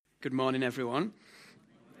Good morning, everyone.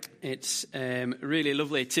 It's really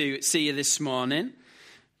lovely to see you this morning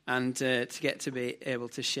and to get to be able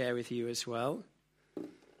to share with you as well.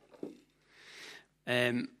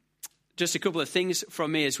 Just a couple of things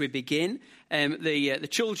from me as we begin. The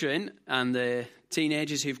children and the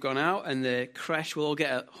teenagers who've gone out and the creche will all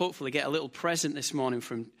hopefully get a little present this morning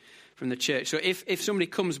from the church. So if somebody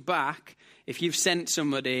comes back, if you've sent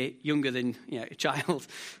somebody younger than a child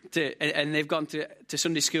and they've gone to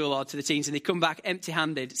Sunday school or to the teens and they come back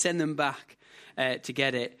empty-handed, send them back to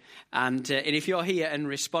get it. And if you're here and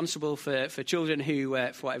responsible for children who,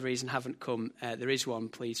 for whatever reason, haven't come, there is one.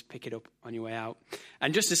 Please pick it up on your way out.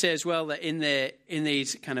 And just to say as well that in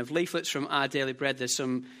these kind of leaflets from Our Daily Bread, there's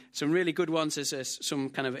some really good ones. There's some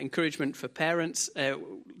kind of encouragement for parents,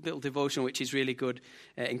 little devotional, which is really good.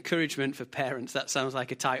 Encouragement for parents. That sounds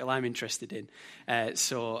like a title I'm interested in.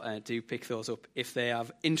 So do pick those up if they have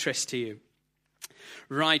interest to you.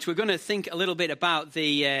 Right, we're going to think a little bit about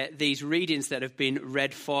these readings that have been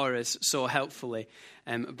read for us so helpfully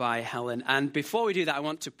by Helen. And before we do that, I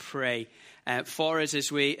want to pray for us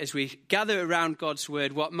as we gather around God's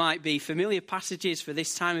Word, what might be familiar passages for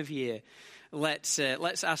this time of year. Let's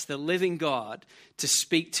ask the living God to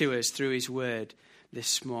speak to us through His Word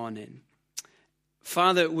this morning.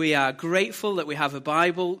 Father, we are grateful that we have a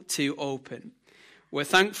Bible to open. We're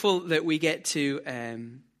thankful that we get to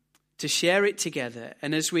share it together.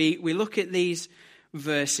 And as we look at these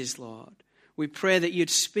verses, Lord, we pray that you'd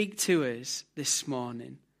speak to us this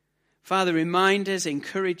morning. Father, remind us,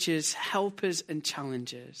 encourage us, help us and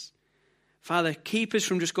challenge us. Father, keep us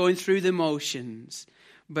from just going through the motions,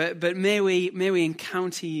 but may we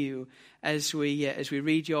encounter you as we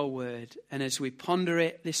read your word and as we ponder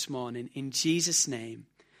it this morning. In Jesus' name,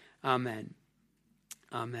 amen.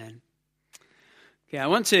 Amen. Okay, I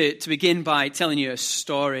want to begin by telling you a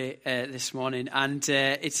story this morning, and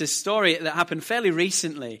it's a story that happened fairly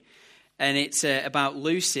recently, and it's about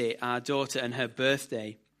Lucy, our daughter, and her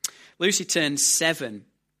birthday. Lucy turned 7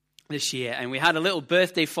 this year, and we had a little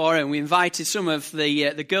birthday for her, and we invited some of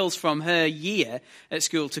the girls from her year at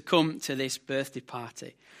school to come to this birthday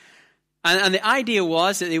party. And the idea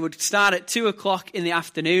was that they would start at 2 o'clock in the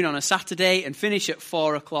afternoon on a Saturday and finish at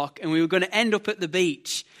 4 o'clock, and we were going to end up at the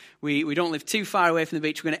beach. We don't live too far away from the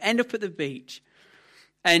beach. We're going to end up at the beach.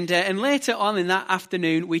 And later on in that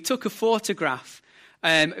afternoon, we took a photograph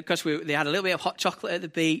because they had a little bit of hot chocolate at the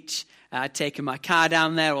beach. I'd taken my car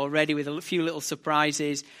down there already with a few little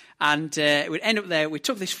surprises. And we'd end up there. We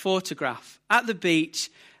took this photograph at the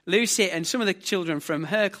beach. Lucy and some of the children from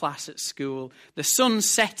her class at school. The sun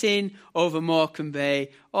setting over Morecambe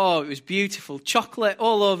Bay. Oh, it was beautiful. Chocolate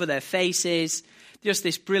all over their faces. Just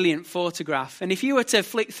this brilliant photograph. And if you were to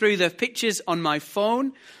flick through the pictures on my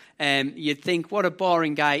phone, you'd think, what a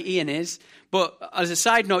boring guy Ian is. But as a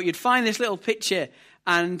side note, you'd find this little picture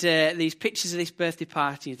and these pictures of this birthday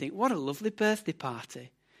party. And you think, what a lovely birthday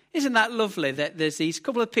party. Isn't that lovely that there's these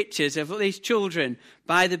couple of pictures of these children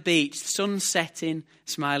by the beach, sun setting,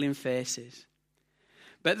 smiling faces.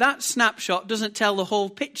 But that snapshot doesn't tell the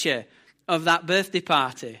whole picture of that birthday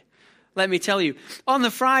party. Let me tell you, on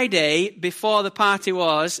the Friday before the party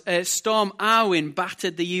was, Storm Arwen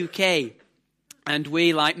battered the UK. And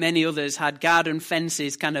we, like many others, had garden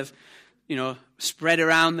fences kind of, spread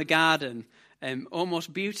around the garden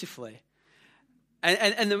almost beautifully.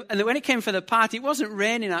 And when it came for the party, it wasn't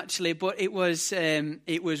raining actually, but it was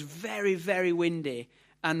very, very windy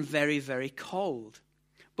and very, very cold.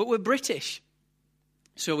 But we're British,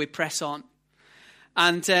 so we press on.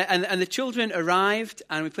 And the children arrived,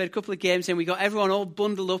 and we played a couple of games, and we got everyone all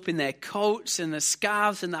bundled up in their coats and their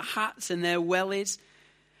scarves and their hats and their wellies.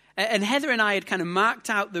 And Heather and I had kind of marked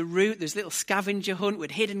out the route. There's a little scavenger hunt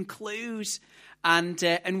with hidden clues, and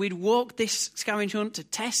we'd walked this scavenger hunt to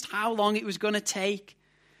test how long it was going to take.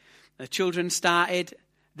 The children started.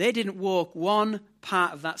 They didn't walk one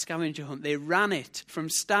part of that scavenger hunt. They ran it from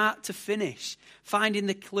start to finish, finding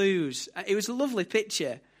the clues. It was a lovely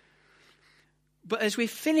picture. But as we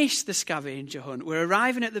finish the scavenger hunt, we're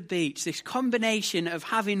arriving at the beach, this combination of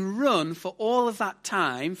having run for all of that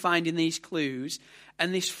time, finding these clues,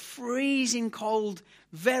 and this freezing cold,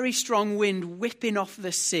 very strong wind whipping off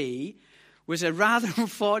the sea was a rather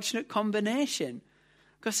unfortunate combination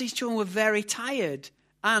because these children were very tired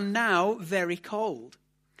and now very cold.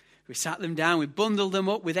 We sat them down, we bundled them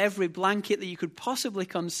up with every blanket that you could possibly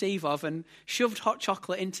conceive of and shoved hot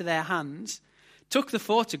chocolate into their hands, took the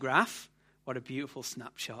photograph. What a beautiful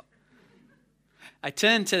snapshot. I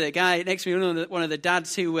turned to the guy next to me, one of the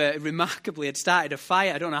dads who remarkably had started a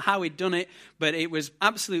fire. I don't know how he'd done it, but it was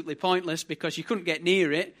absolutely pointless because you couldn't get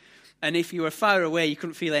near it. And if you were far away, you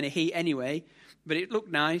couldn't feel any heat anyway. but it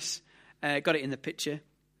looked nice. Got it in the picture.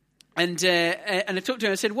 And I talked to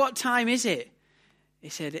him. I said, "What time is it?" He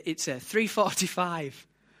said, "It's 3:45.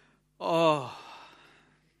 Oh,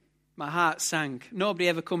 my heart sank. Nobody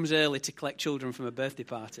ever comes early to collect children from a birthday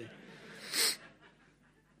party.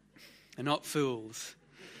 They're not fools.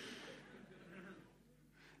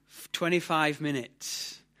 25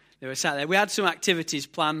 minutes. They were sat there. We had some activities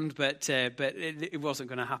planned, but it wasn't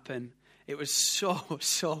going to happen. It was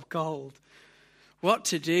so cold. What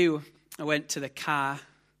to do? I went to the car,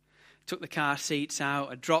 took the car seats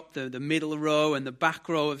out. I dropped the middle row and the back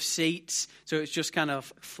row of seats, so it was just kind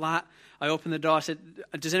of flat. I opened the door. I said,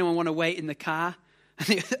 "Does anyone want to wait in the car?"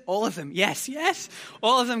 And all of them, yes.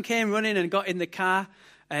 All of them came running and got in the car.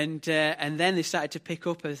 And then they started to pick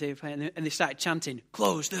up and they started chanting,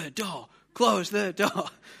 "Close the door, close the door."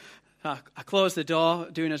 I closed the door,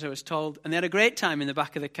 doing as I was told, and they had a great time in the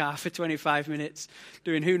back of the car for 25 minutes,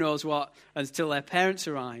 doing who knows what, until their parents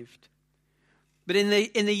arrived. But in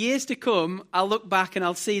the years to come, I'll look back and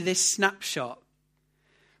I'll see this snapshot.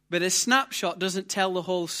 But a snapshot doesn't tell the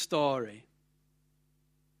whole story.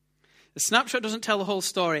 The snapshot doesn't tell the whole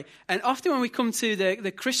story. And often when we come to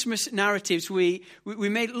the Christmas narratives, we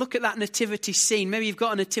may look at that nativity scene. Maybe you've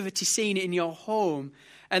got a nativity scene in your home,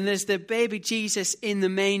 and there's the baby Jesus in the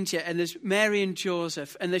manger, and there's Mary and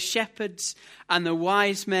Joseph, and the shepherds, and the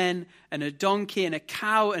wise men, and a donkey, and a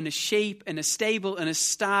cow, and a sheep, and a stable, and a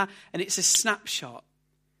star, and it's a snapshot.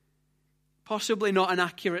 Possibly not an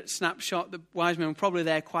accurate snapshot. The wise men were probably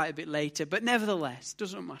there quite a bit later, but nevertheless,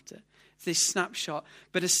 doesn't matter. This snapshot,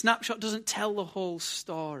 but a snapshot doesn't tell the whole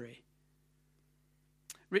story.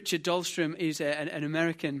 Richard Dahlstrom, who's an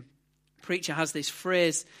American preacher, has this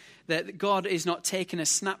phrase that God is not taking a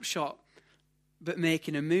snapshot but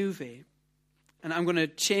making a movie. And I'm going to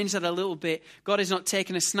change that a little bit. God is not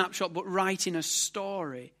taking a snapshot but writing a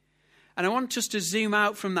story. And I want us to zoom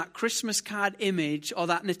out from that Christmas card image or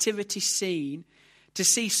that nativity scene to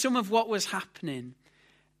see some of what was happening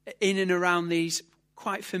in and around these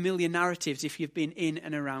quite familiar narratives if you've been in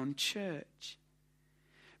and around church.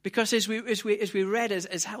 Because as we read,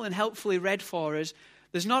 as Helen helpfully read for us,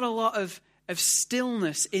 there's not a lot of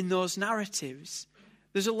stillness in those narratives.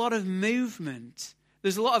 There's a lot of movement.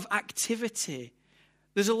 There's a lot of activity.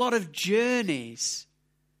 There's a lot of journeys.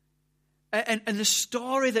 And the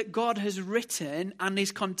story that God has written and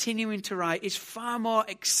is continuing to write is far more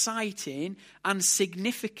exciting and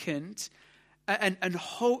significant and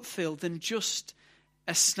hope-filled than just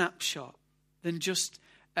a snapshot, than just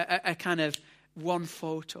a kind of one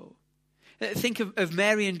photo. Think of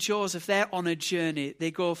Mary and Joseph. They're on a journey. They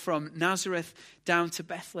go from Nazareth down to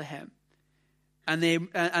Bethlehem. And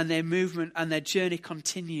their movement and their journey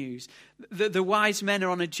continues. The wise men are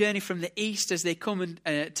on a journey from the east as they come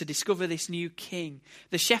to discover this new king.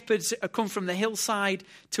 The shepherds come from the hillside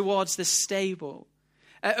towards the stable.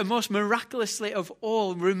 And most miraculously of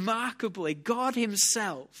all, remarkably, God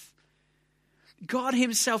himself,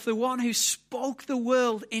 the one who spoke the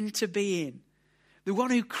world into being, the one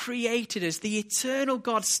who created us, the eternal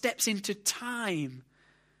God, steps into time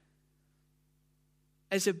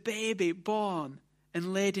as a baby born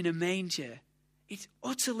and laid in a manger. It's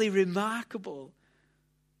utterly remarkable,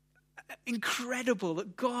 incredible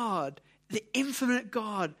that God, the infinite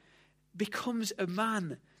God, becomes a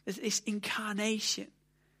man. This incarnation,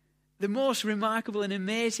 the most remarkable and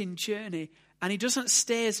amazing journey. And he doesn't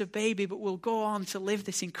stay as a baby, but will go on to live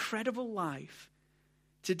this incredible life,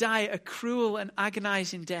 to die a cruel and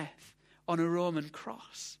agonizing death on a Roman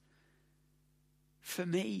cross for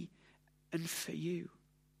me and for you,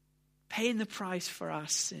 paying the price for our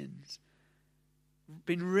sins,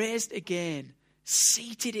 been raised again,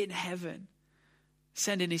 seated in heaven,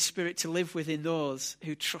 sending his Spirit to live within those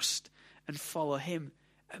who trust and follow him.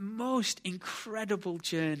 A most incredible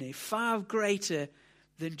journey, far greater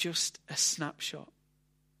than just a snapshot.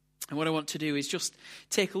 And what I want to do is just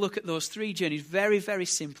take a look at those three journeys very, very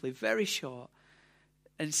simply, very short,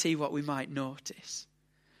 and see what we might notice.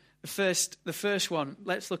 The first one,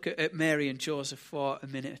 let's look at Mary and Joseph for a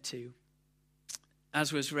minute or two.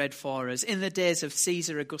 As was read for us, in the days of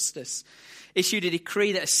Caesar Augustus, issued a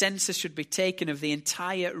decree that a census should be taken of the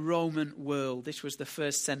entire Roman world. This was the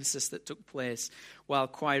first census that took place while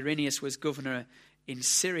Quirinius was governor in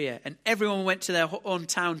Syria, and everyone went to their own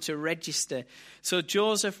town to register. So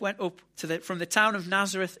Joseph went up from the town of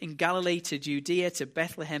Nazareth in Galilee to Judea to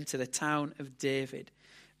Bethlehem to the town of David,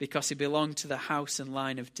 because he belonged to the house and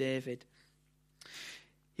line of David.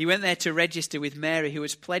 He went there to register with Mary, who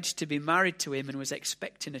was pledged to be married to him and was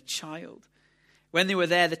expecting a child. When they were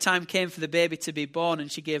there, the time came for the baby to be born,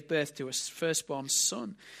 and she gave birth to a firstborn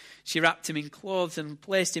son. She wrapped him in clothes and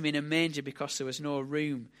placed him in a manger because there was no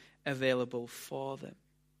room available for them.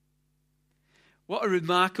 What a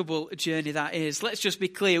remarkable journey that is. Let's just be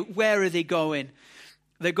clear. Where are they going?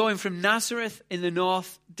 They're going from Nazareth in the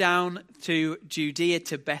north down to Judea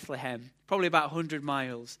to Bethlehem, probably about 100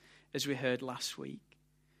 miles, as we heard last week.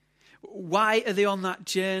 Why are they on that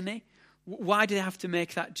journey? Why do they have to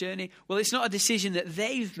make that journey? Well, it's not a decision that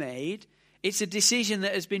they've made. It's a decision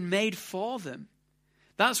that has been made for them.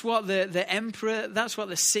 That's what the emperor, that's what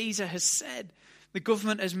the Caesar has said. The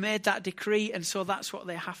government has made that decree, and so that's what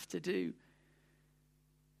they have to do.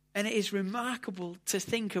 And it is remarkable to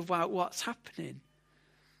think about what's happening.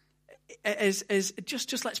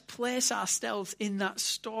 Just let's place ourselves in that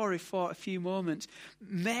story for a few moments.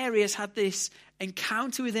 Mary has had this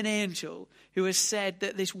encounter with an angel who has said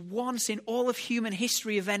that this once in all of human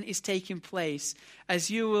history event is taking place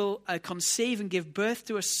as you will conceive and give birth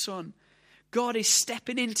to a son. God is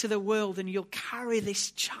stepping into the world and you'll carry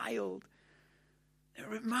this child. A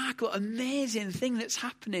remarkable, amazing thing that's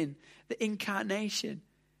happening, the incarnation.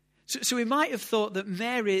 So we might have thought that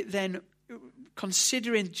Mary then,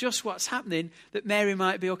 considering just what's happening, that Mary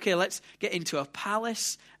might be, okay, let's get into a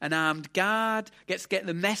palace, an armed guard, let's get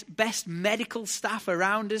the best medical staff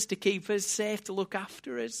around us to keep us safe, to look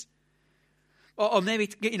after us. Or maybe,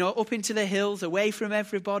 up into the hills, away from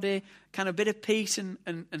everybody, kind of a bit of peace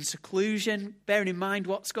and seclusion, bearing in mind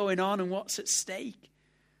what's going on and what's at stake.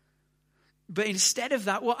 But instead of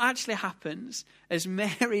that, what actually happens as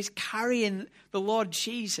Mary's carrying the Lord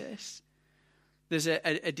Jesus, there's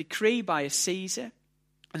a decree by a Caesar,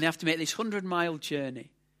 and they have to make this 100-mile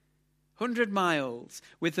journey. 100 miles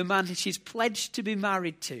with the man she's pledged to be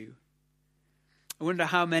married to. I wonder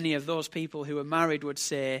how many of those people who are married would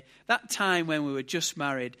say, that time when we were just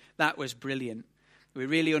married, that was brilliant. We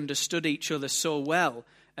really understood each other so well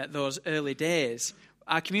at those early days.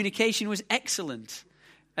 Our communication was excellent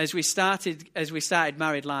as we started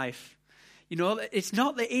married life. It's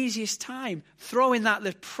not the easiest time. Throwing that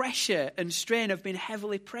the pressure and strain of being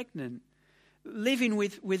heavily pregnant, living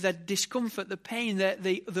with the discomfort, the pain,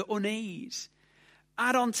 the unease.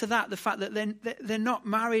 Add on to that the fact that they're not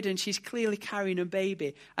married and she's clearly carrying a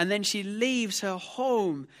baby. And then she leaves her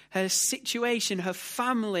home, her situation, her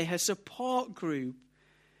family, her support group,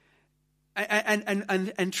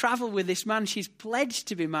 and travel with this man she's pledged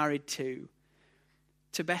to be married to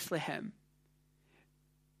Bethlehem.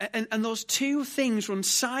 And those two things run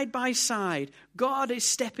side by side. God has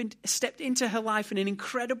stepped into her life in an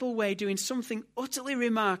incredible way, doing something utterly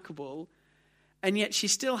remarkable. And yet she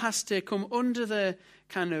still has to come under the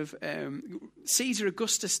kind of Caesar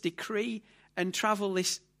Augustus decree and travel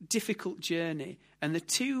this difficult journey. And the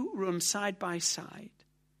two run side by side.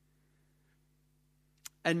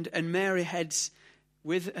 And Mary heads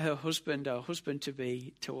with her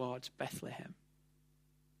husband-to-be, towards Bethlehem.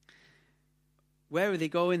 Where were they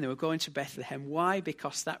going? They were going to Bethlehem. Why?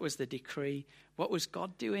 Because that was the decree. What was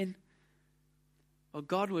God doing? Well,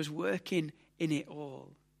 God was working in it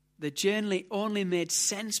all. The journey only made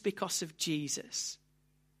sense because of Jesus.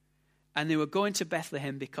 And they were going to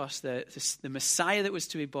Bethlehem because the Messiah that was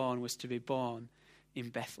to be born in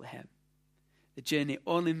Bethlehem. The journey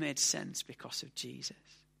only made sense because of Jesus.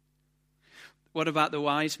 What about the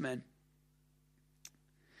wise men?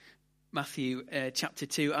 Matthew chapter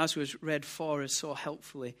 2, as was read for us so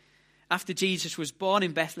helpfully. After Jesus was born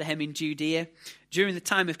in Bethlehem in Judea, during the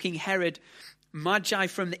time of King Herod, Magi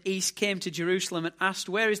from the east came to Jerusalem and asked,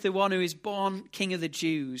 "Where is the one who is born King of the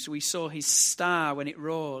Jews? We saw his star when it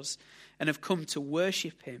rose and have come to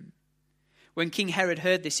worship him." When King Herod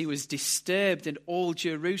heard this, he was disturbed, and all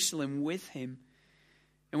Jerusalem with him.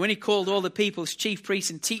 And when he called all the people's chief priests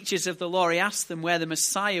and teachers of the law, he asked them where the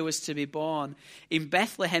Messiah was to be born. "In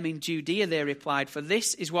Bethlehem in Judea," they replied, "for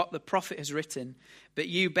this is what the prophet has written. But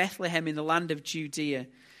you, Bethlehem, in the land of Judea,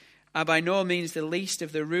 are by no means the least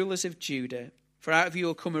of the rulers of Judah. For out of you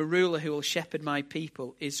will come a ruler who will shepherd my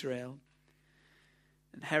people, Israel."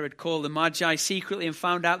 And Herod called the Magi secretly and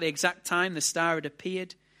found out the exact time the star had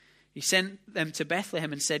appeared. He sent them to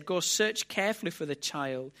Bethlehem and said, "Go search carefully for the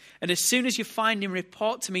child, and as soon as you find him,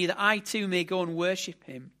 report to me that I too may go and worship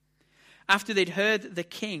him." After they'd heard the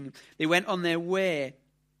king, they went on their way,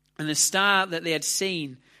 and the star that they had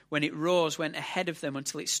seen when it rose went ahead of them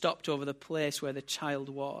until it stopped over the place where the child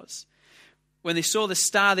was. When they saw the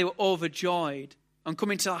star, they were overjoyed. On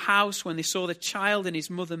coming to the house, when they saw the child and his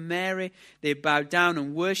mother Mary, they bowed down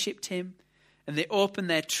and worshipped him. And they opened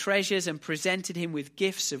their treasures and presented him with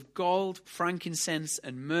gifts of gold, frankincense,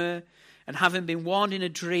 and myrrh. And having been warned in a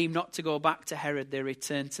dream not to go back to Herod, they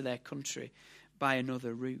returned to their country by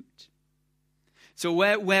another route. So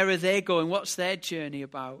where are they going? What's their journey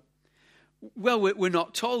about? Well, we're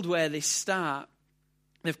not told where they start.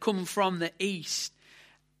 They've come from the east,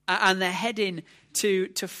 and they're heading to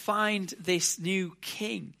find this new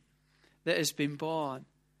king that has been born.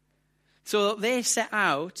 So they set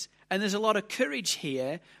out, and there's a lot of courage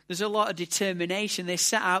here. There's a lot of determination. They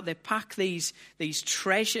set out, they pack these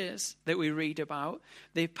treasures that we read about.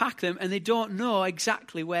 They pack them, and they don't know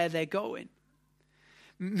exactly where they're going.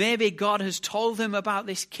 Maybe God has told them about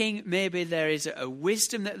this king. Maybe there is a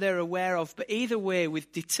wisdom that they're aware of. But either way,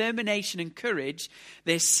 with determination and courage,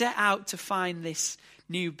 they set out to find this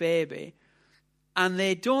new baby. And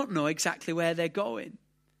they don't know exactly where they're going.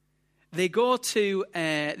 They go to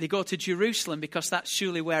Jerusalem because that's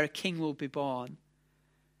surely where a king will be born.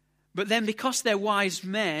 But then because they're wise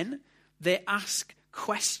men, they ask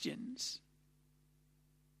questions.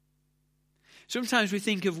 Sometimes we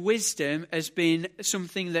think of wisdom as being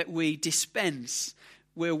something that we dispense.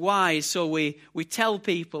 We're wise, so we tell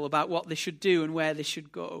people about what they should do and where they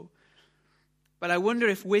should go. But I wonder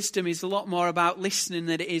if wisdom is a lot more about listening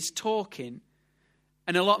than it is talking,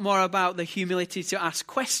 and a lot more about the humility to ask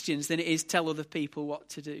questions than it is tell other people what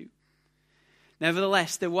to do.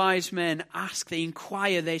 Nevertheless, the wise men ask, they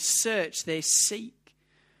inquire, they search, they seek.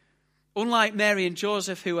 Unlike Mary and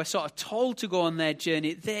Joseph, who are sort of told to go on their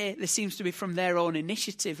journey, they seems to be from their own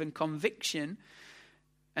initiative and conviction,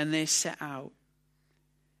 and they set out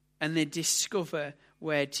and they discover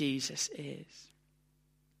where Jesus is.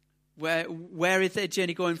 Where is their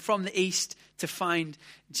journey going? From the east to find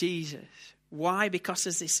Jesus. Why? Because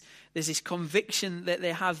there's this conviction that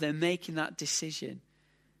they have. They're making that decision.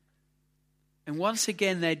 And once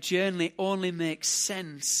again, their journey only makes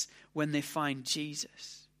sense when they find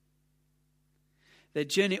Jesus. Their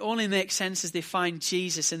journey only makes sense as they find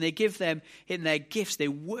Jesus and they give them in their gifts. They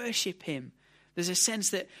worship him. There's a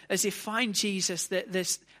sense that as they find Jesus, that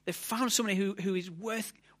they've found somebody who is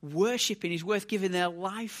worth worshipping, is worth giving their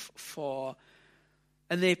life for.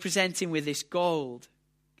 And they present him with this gold,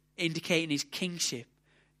 indicating his kingship.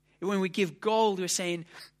 When we give gold, we're saying,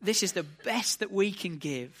 this is the best that we can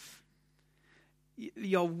give.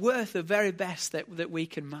 You're worth the very best that we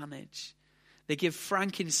can manage. They give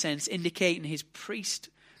frankincense, indicating his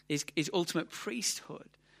ultimate priesthood.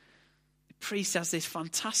 The priest has this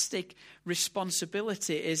fantastic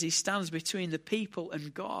responsibility as he stands between the people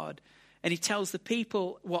and God. And he tells the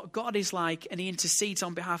people what God is like, and he intercedes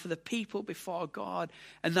on behalf of the people before God.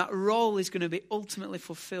 And that role is going to be ultimately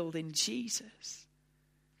fulfilled in Jesus.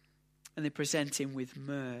 And they present him with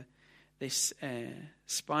myrrh, this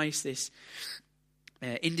spice, this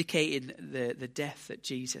indicating the death that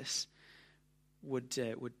Jesus would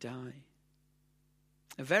die.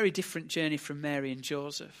 A very different journey from Mary and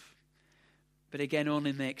Joseph, but again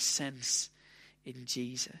only makes sense in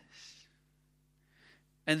Jesus.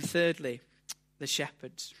 And thirdly, the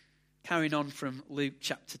shepherds. Carrying on from Luke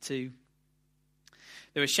chapter 2.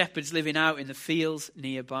 There were shepherds living out in the fields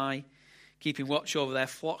nearby, keeping watch over their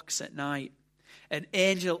flocks at night. An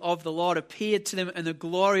angel of the Lord appeared to them, and the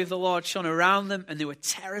glory of the Lord shone around them, and they were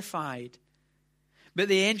terrified. But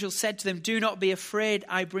the angel said to them, "Do not be afraid.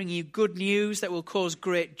 I bring you good news that will cause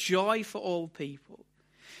great joy for all people.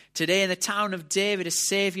 Today in the town of David, a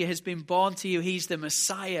Savior has been born to you. He's the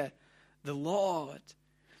Messiah, the Lord.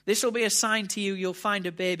 This will be a sign to you. You'll find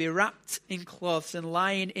a baby wrapped in cloths and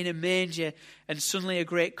lying in a manger." And suddenly a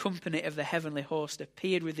great company of the heavenly host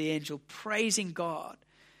appeared with the angel, praising God,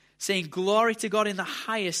 saying, "Glory to God in the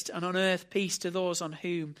highest, and on earth peace to those on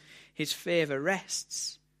whom his favor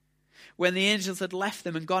rests." When the angels had left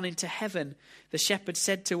them and gone into heaven, the shepherds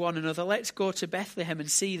said to one another, "Let's go to Bethlehem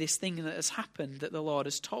and see this thing that has happened that the Lord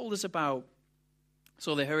has told us about."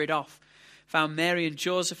 So they hurried off, found Mary and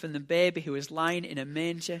Joseph and the baby who was lying in a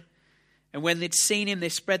manger. And when they'd seen him, they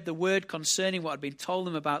spread the word concerning what had been told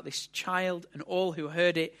them about this child, and all who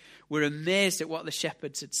heard it were amazed at what the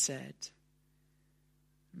shepherds had said.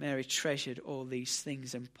 Mary treasured all these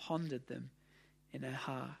things and pondered them in her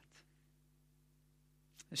heart.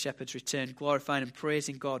 The shepherds returned, glorifying and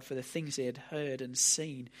praising God for the things they had heard and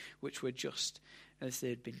seen, which were just as they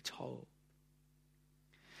had been told.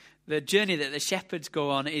 The journey that the shepherds go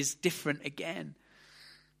on is different again.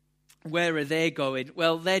 Where are they going?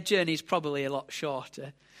 Well, their journey is probably a lot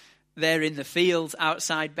shorter. They're in the fields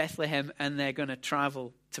outside Bethlehem, and they're going to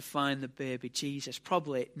travel to find the baby Jesus.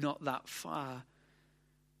 Probably not that far.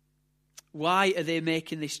 Why are they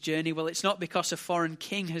making this journey? Well, it's not because a foreign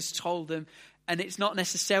king has told them, and it's not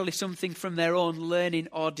necessarily something from their own learning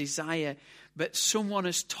or desire, but someone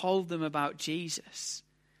has told them about Jesus,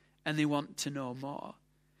 and they want to know more.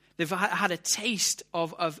 They've had a taste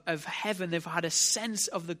of heaven. They've had a sense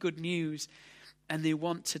of the good news, and they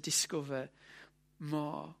want to discover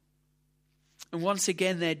more. And once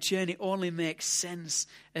again, their journey only makes sense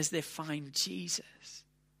as they find Jesus.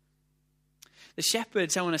 The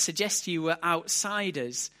shepherds, I want to suggest to you, were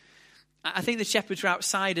outsiders. I think the shepherds were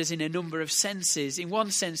outsiders in a number of senses. In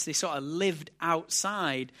one sense, they sort of lived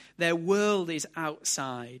outside. Their world is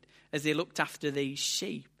outside as they looked after these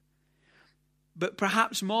sheep. But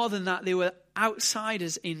perhaps more than that, they were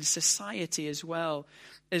outsiders in society as well,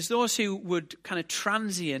 as those who would kind of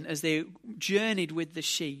transient as they journeyed with the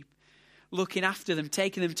sheep, looking after them,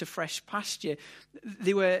 taking them to fresh pasture.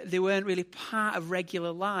 They weren't really part of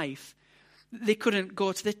regular life. They couldn't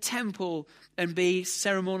go to the temple and be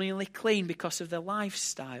ceremonially clean because of their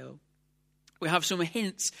lifestyle. We have some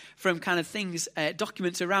hints from kind of things,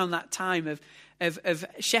 documents around that time of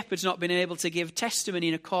shepherds not being able to give testimony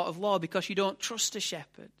in a court of law because you don't trust a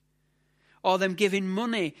shepherd. Or them giving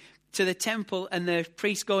money to the temple and the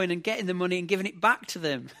priest going and getting the money and giving it back to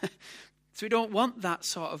them. So we don't want that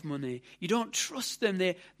sort of money. You don't trust them.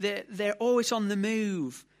 They're always on the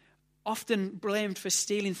move, often blamed for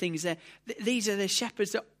stealing things. These are the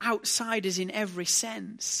shepherds that are outsiders in every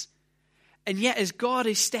sense. And yet as God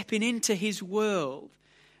is stepping into his world,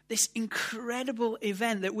 this incredible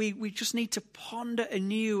event that we just need to ponder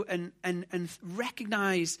anew and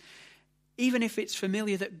recognize, even if it's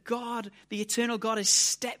familiar, that God, the eternal God, has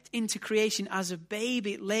stepped into creation as a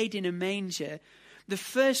baby laid in a manger. The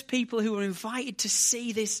first people who were invited to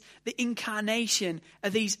see this, the incarnation, are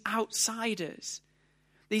these outsiders.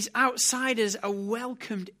 These outsiders are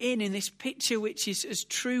welcomed in this picture which is as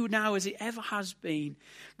true now as it ever has been,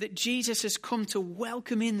 that Jesus has come to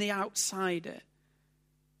welcome in the outsider.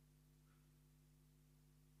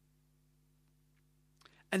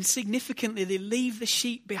 And significantly, they leave the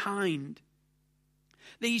sheep behind.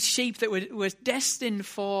 These sheep that were destined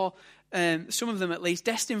for, some of them at least,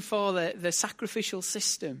 destined for the sacrificial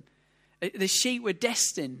system. The sheep were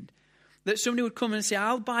destined that somebody would come and say,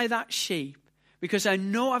 I'll buy that sheep because I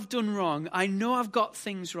know I've done wrong. I know I've got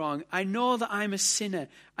things wrong. I know that I'm a sinner.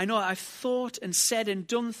 I know that I've thought and said and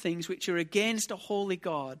done things which are against a holy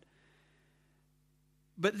God.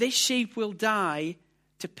 But this sheep will die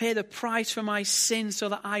to pay the price for my sin so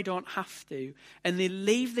that I don't have to. And they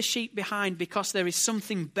leave the sheep behind because there is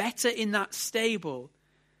something better in that stable.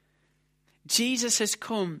 Jesus has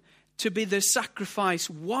come to be the sacrifice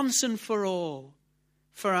once and for all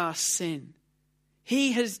for our sin.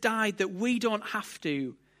 He has died that we don't have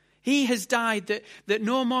to. He has died that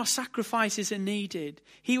no more sacrifices are needed.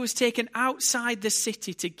 He was taken outside the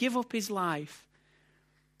city to give up his life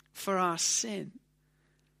for our sin.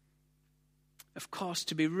 Of course,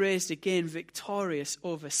 to be raised again victorious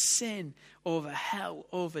over sin, over hell,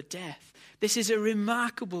 over death. This is a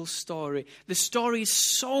remarkable story. The story is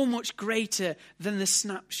so much greater than the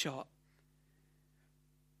snapshot.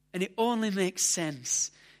 And it only makes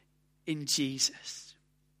sense in Jesus.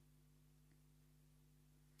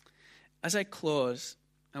 As I close,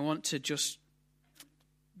 I want to just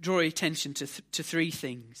draw your attention to three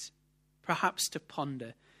things, perhaps to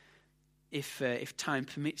ponder if time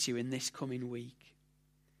permits you in this coming week.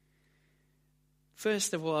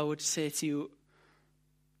 First of all, I would say to you,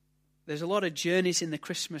 there's a lot of journeys in the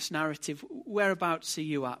Christmas narrative. Whereabouts are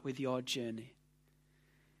you at with your journey?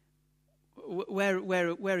 Where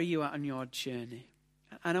are you at on your journey?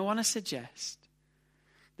 And I want to suggest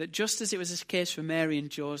that just as it was the case for Mary and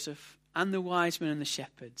Joseph and the wise men and the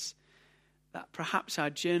shepherds, that perhaps our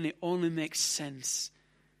journey only makes sense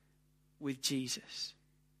with Jesus.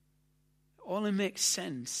 It only makes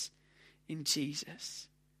sense in Jesus.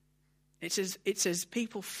 It's as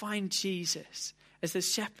people find Jesus, as the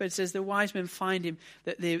shepherds, as the wise men find him,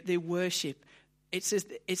 that they worship. It's as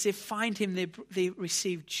they find him, they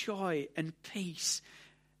receive joy and peace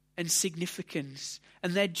and significance.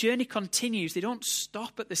 And their journey continues. They don't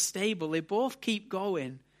stop at the stable. They both keep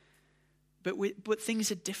going. But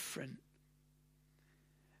things are different.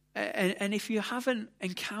 And if you haven't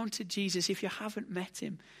encountered Jesus, if you haven't met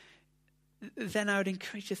him, then I would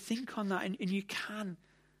encourage you to think on that. And you can.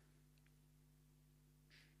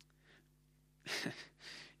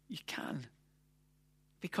 You can.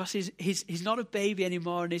 Because he's not a baby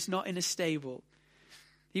anymore and he's not in a stable.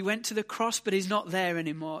 He went to the cross, but he's not there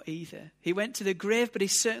anymore either. He went to the grave, but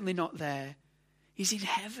he's certainly not there. He's in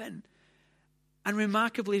heaven. And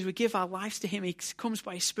remarkably, as we give our lives to him, he comes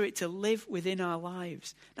by his Spirit to live within our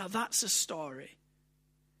lives. Now that's a story.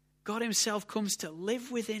 God himself comes to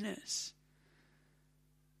live within us.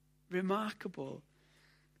 Remarkable.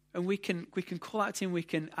 And we can call out to him, we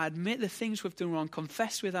can admit the things we've done wrong,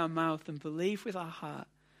 confess with our mouth and believe with our heart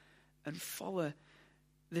and follow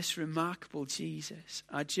this remarkable Jesus.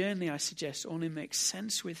 Our journey, I suggest, only makes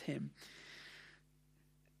sense with him.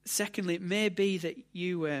 Secondly, it may be that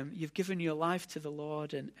you've given your life to the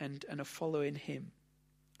Lord and are following him,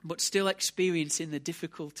 but still experiencing the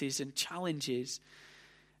difficulties and challenges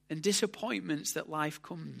and disappointments that life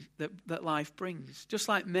that life brings. Just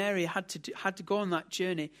like Mary had to go on that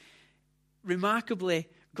journey. Remarkably,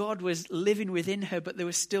 God was living within her, but there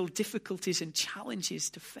were still difficulties and challenges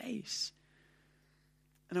to face.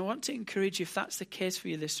 And I want to encourage you, if that's the case for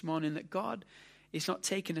you this morning, that God is not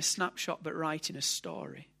taking a snapshot but writing a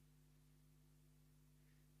story.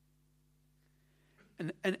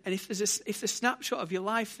 And if the snapshot of your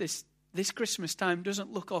life this Christmas time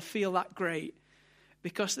doesn't look or feel that great,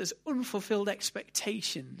 because there's unfulfilled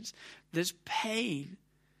expectations, there's pain,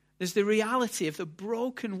 there's the reality of the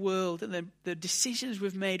broken world and the decisions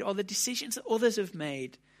we've made or the decisions that others have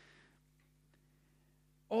made,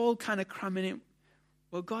 all kind of cramming in.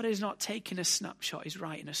 Well, God is not taking a snapshot, he's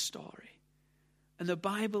writing a story. And the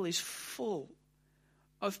Bible is full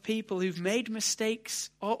of people who've made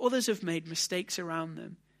mistakes or others have made mistakes around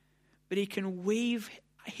them. But he can weave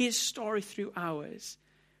his story through ours.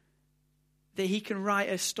 That he can write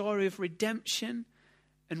a story of redemption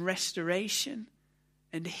and restoration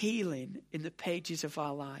and healing in the pages of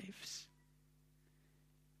our lives.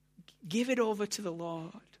 Give it over to the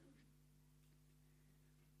Lord.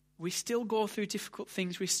 We still go through difficult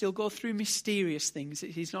things. We still go through mysterious things.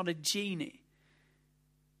 He's not a genie,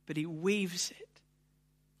 but he weaves it.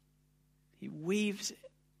 He weaves it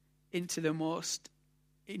into the most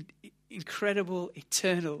incredible,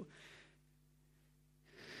 eternal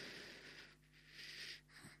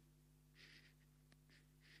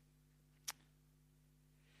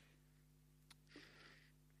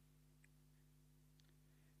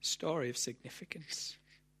story of significance.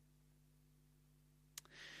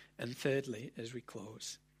 And thirdly, as we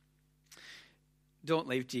close, don't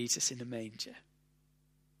leave Jesus in a manger.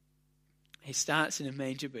 He starts in a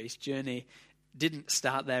manger, but his journey didn't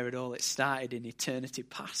start there at all. It started in eternity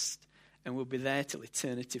past and will be there till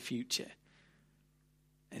eternity future.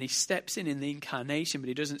 And he steps in the incarnation, but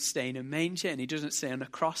he doesn't stay in a manger, and he doesn't stay on a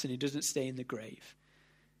cross, and he doesn't stay in the grave.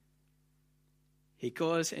 He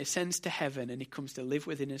goes, he ascends to heaven, and he comes to live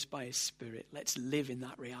within us by his Spirit. Let's live in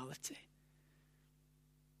that reality.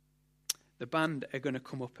 The band are going to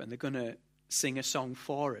come up and they're going to sing a song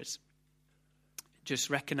for us. Just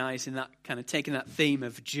recognizing that, kind of taking that theme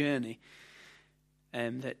of journey,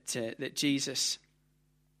 that Jesus,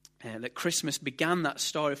 that Christmas began that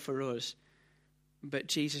story for us, but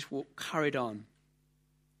Jesus carried on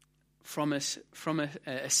from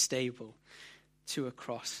a stable to a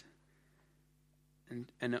cross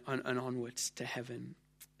and onwards to heaven.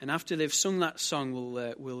 And after they've sung that song,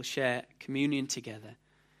 we'll share communion together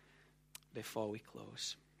before we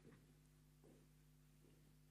close.